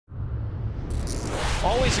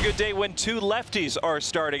Always a good day when two lefties are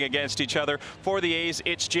starting against each other. For the A's,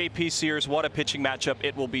 it's J.P. Sears. What a pitching matchup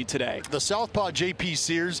it will be today. The southpaw J.P.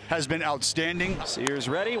 Sears has been outstanding. Sears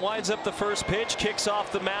ready, winds up the first pitch, kicks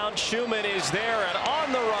off the mound. Schumann is there and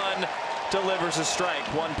on the run, delivers a strike.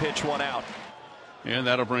 One pitch, one out. And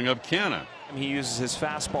that'll bring up Canna. He uses his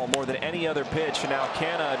fastball more than any other pitch. And now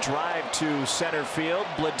Canna drive to center field.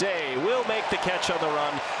 Blade will make the catch on the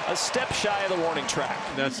run, a step shy of the warning track.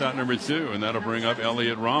 That's out number 2, and that'll bring up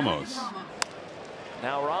Elliot Ramos.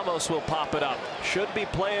 Now Ramos will pop it up. Should be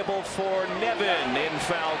playable for Nevin in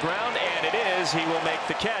foul ground, and it is. He will make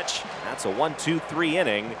the catch. That's a 1-2-3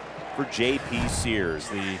 inning for J.P. Sears.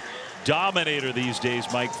 The dominator these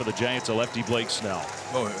days, Mike, for the Giants, a lefty Blake Snell.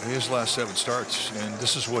 Oh, his last 7 starts, and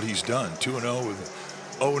this is what he's done. 2-0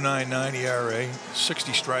 with 0.99 ERA,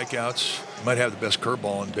 60 strikeouts. Might have the best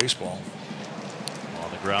curveball in baseball. On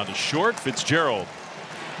the ground is short. Fitzgerald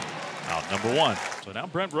out number 1. So now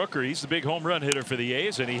Brent Rooker, he's the big home run hitter for the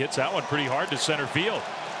A's, and he hits that one pretty hard to center field.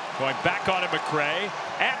 Going back on it, McRae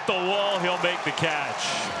at the wall. He'll make the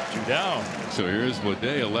catch. 2 down. So here's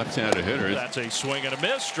Blade, a left-handed hitter. That's a swing and a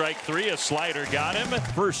miss. Strike 3. A slider got him.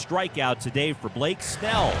 First strikeout today for Blake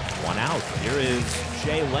Snell. 1 out. Here is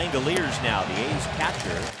Shea Langoliers now, the A's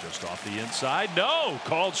catcher. Just off the inside. No.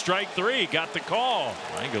 Called strike 3. Got the call.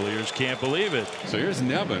 Langoliers can't believe it. So here's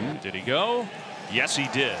Nevin. Did he go? Yes, he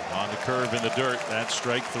did. On the curve in the dirt. That's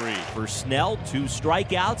strike 3. For Snell, 2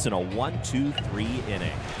 strikeouts and a 1-2-3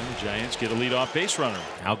 inning. And the Giants get a leadoff base runner.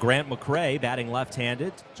 Now Grant McRae batting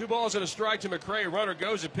left-handed. 2 balls and a strike to McRae. Runner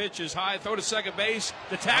goes, the pitch is high, throw to second base.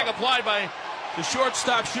 The tag applied by the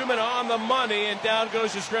shortstop Schumann on the money, and down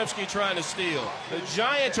goes Yastrzemski trying to steal. The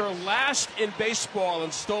Giants are last in baseball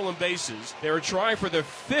in stolen bases. They were trying for their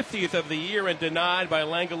 50th of the year and denied by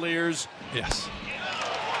Langoliers. Yes.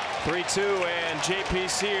 3-2, and J.P.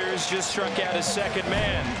 Sears just struck out his second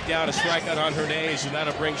man. Down a strikeout on Hernandez, and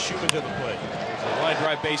that'll bring Schumann to the plate. A line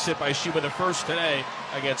drive base hit by Schumann, the first today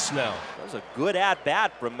against Snell. That was a good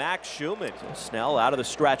at-bat from Max Schumann. So Snell out of the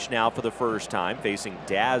stretch now for the first time, facing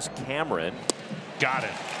Daz Cameron. Got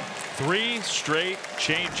it. 3 straight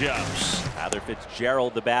change-ups. Tyler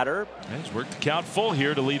Fitzgerald, the batter. He's worked the count full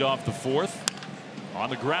here to lead off the 4th.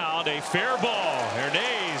 On the ground, a fair ball.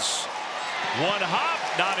 Hernandez. 1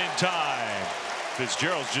 hop, not in time.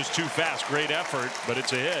 Fitzgerald's just too fast. Great effort, but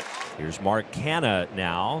it's a hit. Here's Mark Canna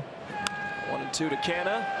now. 1-2 to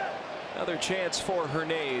Canna. Another chance for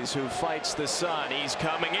Hernandez, who fights the sun. He's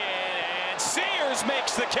coming in, and Sears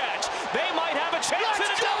makes the catch. They might have a chance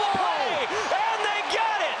at a double play, and they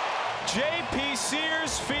got it. J.P.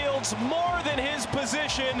 Sears fields more than his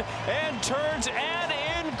position and turns an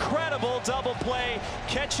incredible double play,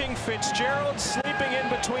 catching Fitzgerald sleeping in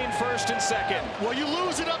between first and second. Well, you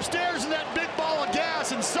lose it upstairs in that big ball of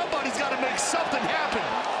gas, and somebody's got to make something happen.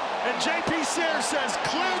 And J.P. Sears says,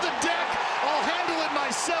 clear the deck, I'll handle it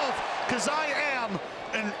myself, because I am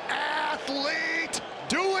an athlete.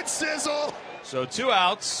 Do it, Sizzle. So 2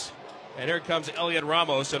 outs, and here comes Elliot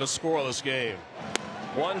Ramos in a scoreless game.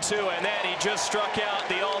 1-2, and then he just struck out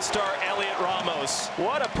the all-star Elliot Ramos.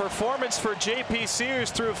 What a performance for J.P.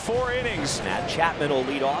 Sears through 4 innings. Matt Chapman will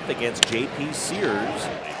lead off against J.P. Sears.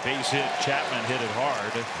 A base hit. Chapman hit it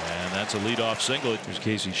hard, and that's a leadoff single. Here's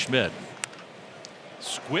Casey Schmidt.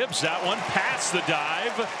 Squibs that one past the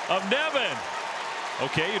dive of Nevin.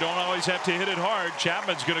 Okay, you don't always have to hit it hard.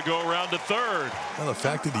 Chapman's going to go around to third. Well, the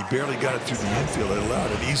fact that he barely got it through the infield, it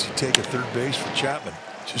allowed an easy take at third base for Chapman.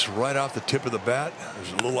 Just right off the tip of the bat.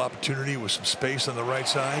 There's a little opportunity with some space on the right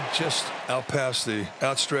side, just out past the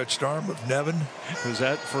outstretched arm of Nevin. Was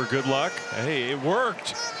that for good luck? Hey, it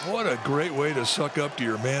worked. What a great way to suck up to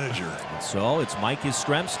your manager. And so it's Mike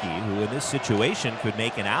Yastrzemski, who in this situation could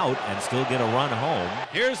make an out and still get a run home.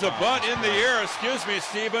 Here's the bunt in the air. Excuse me,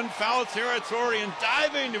 Stephen. Foul territory, and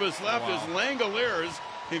diving to his left is Langoliers.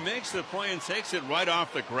 He makes the play and takes it right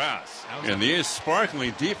off the grass. And the A's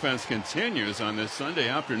sparkling defense continues on this Sunday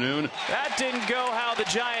afternoon. That didn't go how the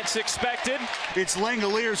Giants expected. It's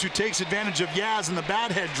Langoliers who takes advantage of Yaz and the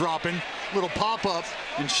bat head dropping. Little pop-up,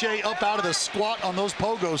 and Shea up out of the squat on those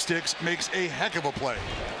pogo sticks makes a heck of a play.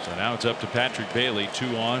 So now it's up to Patrick Bailey.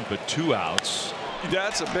 2 on, but 2 outs.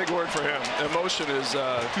 That's a big word for him. Emotion is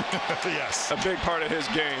yes, a big part of his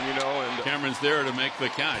game, you know. And Cameron's there to make the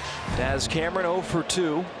catch. Daz Cameron 0 for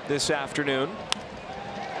 2 this afternoon.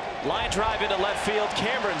 Line drive into left field.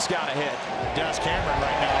 Cameron's got a hit. Daz Cameron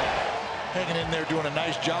right now hanging in there doing a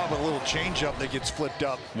nice job with a little changeup that gets flipped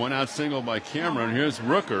up. 1 out single by Cameron. Here's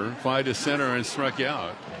Rooker, fly to center and struck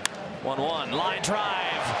out. 1-1 line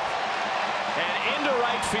drive, and into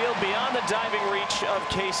right field beyond the diving reach of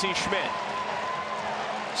Casey Schmidt.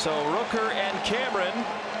 So Rooker and Cameron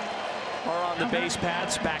are on the base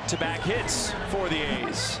paths, back-to-back hits for the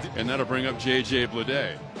A's. And that'll bring up J.J.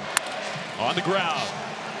 Bleday. On the ground.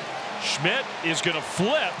 Schmidt is going to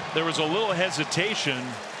flip. There was a little hesitation.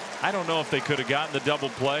 I don't know if they could have gotten the double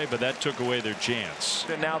play, but that took away their chance.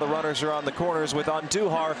 And now the runners are on the corners with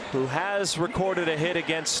Andujar, who has recorded a hit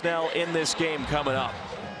against Snell in this game coming up.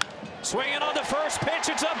 Swinging on the first pitch,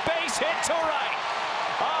 it's a base hit to right.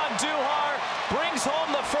 Andujar brings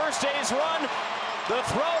home the first A's run. The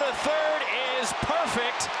throw to third is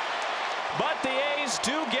perfect, but the A's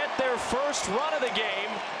do get their first run of the game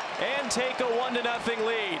and take a 1-0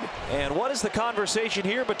 lead. And what is the conversation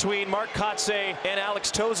here between Mark Kotsay and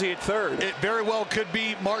Alex Tosi at third? It very well could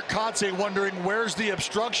be Mark Kotsay wondering where's the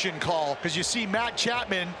obstruction call, because you see Matt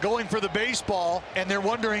Chapman going for the baseball and they're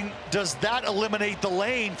wondering, does that eliminate the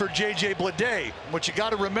lane for J.J. Bleday? What you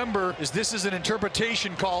got to remember is this is an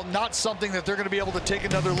interpretation call, not something that they're going to be able to take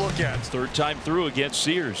another look at. Third time through against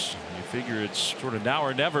Sears. You figure it's sort of now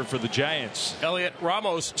or never for the Giants. Elliot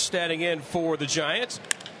Ramos standing in for the Giants.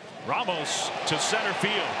 Ramos to center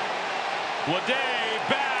field. Bleday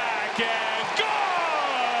back and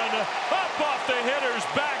gone! Up off the hitter's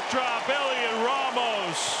backdrop, Elliot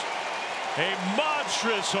Ramos. A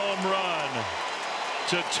monstrous home run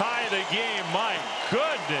to tie the game. My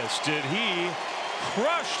goodness, did he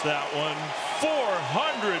crush that one.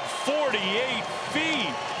 448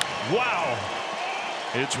 feet. Wow.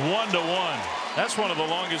 It's 1-1. That's one of the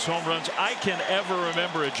longest home runs I can ever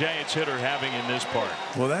remember a Giants hitter having in this park.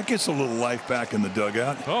 Well, that gets a little life back in the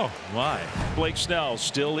dugout. Oh, my. Blake Snell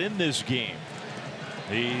still in this game.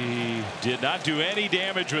 He did not do any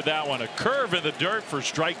damage with that one. A curve in the dirt for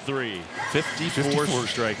strike 3. 54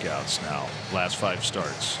 strikeouts now, last 5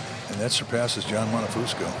 starts. And that surpasses John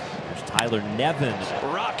Montefusco. There's Tyler Nevin.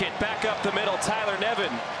 Rocket back up the middle. Tyler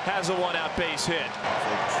Nevin has a 1-out base hit.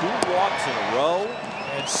 So 2 walks in a row.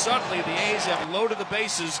 And suddenly the A's have loaded the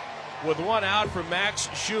bases with 1 out for Max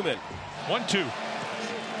Schumann. 1-2.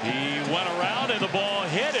 He went around and the ball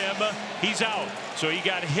hit him. He's out. So he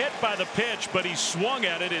got hit by the pitch, but he swung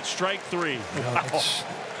at it. It's strike 3. That's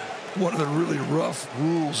one of the really rough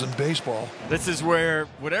rules in baseball. This is where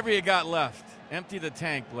whatever you got left, empty the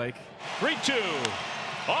tank, Blake. 3-2.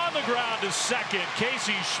 On the ground to second.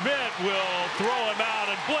 Casey Schmidt will throw him out,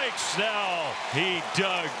 and Blake Snell, he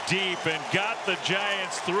dug deep and got the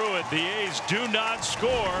Giants through it. The A's do not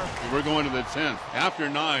score. We're going to the 10th. After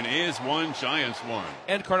 9, A's 1, Giants 1.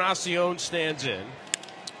 Encarnacion stands in.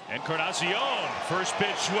 Encarnacion, first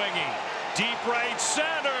pitch swinging. Deep right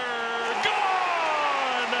center.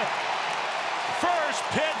 Gone! First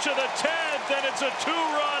pitch of the 10th, and it's a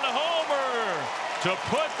 2-run homer to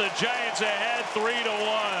put the Giants ahead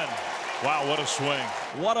 3-1. Wow, what a swing.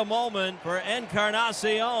 What a moment for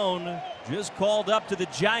Encarnacion. Just called up to the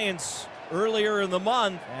Giants earlier in the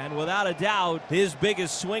month, and without a doubt, his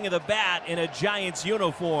biggest swing of the bat in a Giants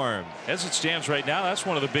uniform. As it stands right now, that's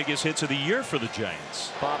one of the biggest hits of the year for the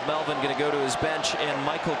Giants. Bob Melvin going to go to his bench, and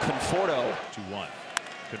Michael Conforto. 2-1.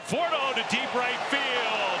 Conforto to deep right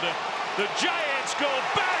field. The Giants go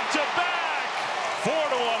back-to-back.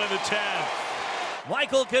 4-1 in the 10th.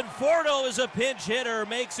 Michael Conforto is a pinch hitter,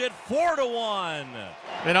 makes it 4-1.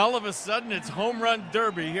 And all of a sudden, it's home run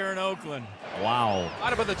derby here in Oakland. Wow.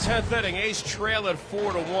 Out of the 10th inning, A's trail at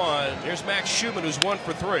 4-1. Here's Max Schumann, who's 1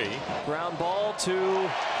 for 3. Ground ball to,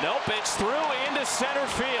 nope, it's through into center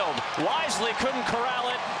field. Wisely couldn't corral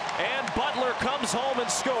it, and Butler comes home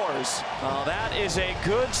and scores. That is a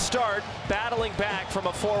good start, battling back from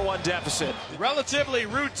a 4-1 deficit. Relatively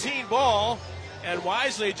routine ball, and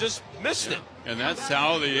Wisely just missed it. And that's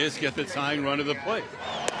how the A's get the tying run to the plate.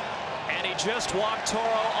 And he just walked Toro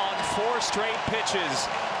on 4 straight pitches.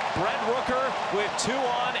 Brent Rooker with 2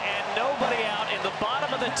 on and nobody out in the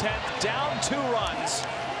bottom of the 10th, down 2 runs,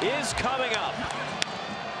 is coming up.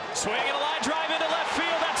 Swinging a line drive into left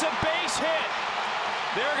field. That's a base hit.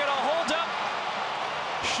 They're going to hold up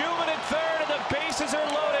Schumann at third, and the bases are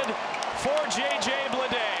loaded for J.J.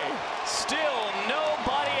 Bleday. Still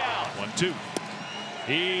nobody out. 1-2.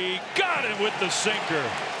 He got it with the sinker.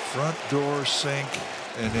 Front door sink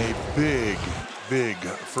and a big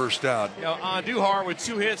first out. You know, Andujar with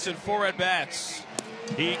 2 hits and 4 at-bats.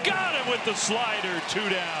 He got it with the slider, 2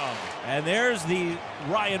 down. And there's the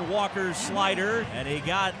Ryan Walker slider, and he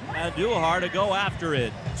got Andujar to go after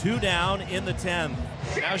it. 2 down in the 10th.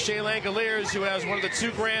 Now Shea Langoliers, who has one of the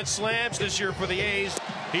 2 grand slams this year for the A's.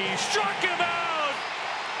 He struck him out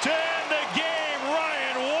to end the game.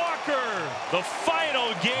 Ryan Walker, the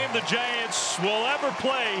final game the Giants will ever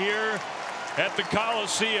play here at the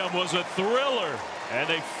Coliseum, was a thriller, and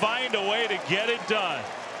they find a way to get it done.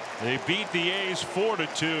 They beat the A's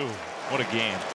 4-2. What a game.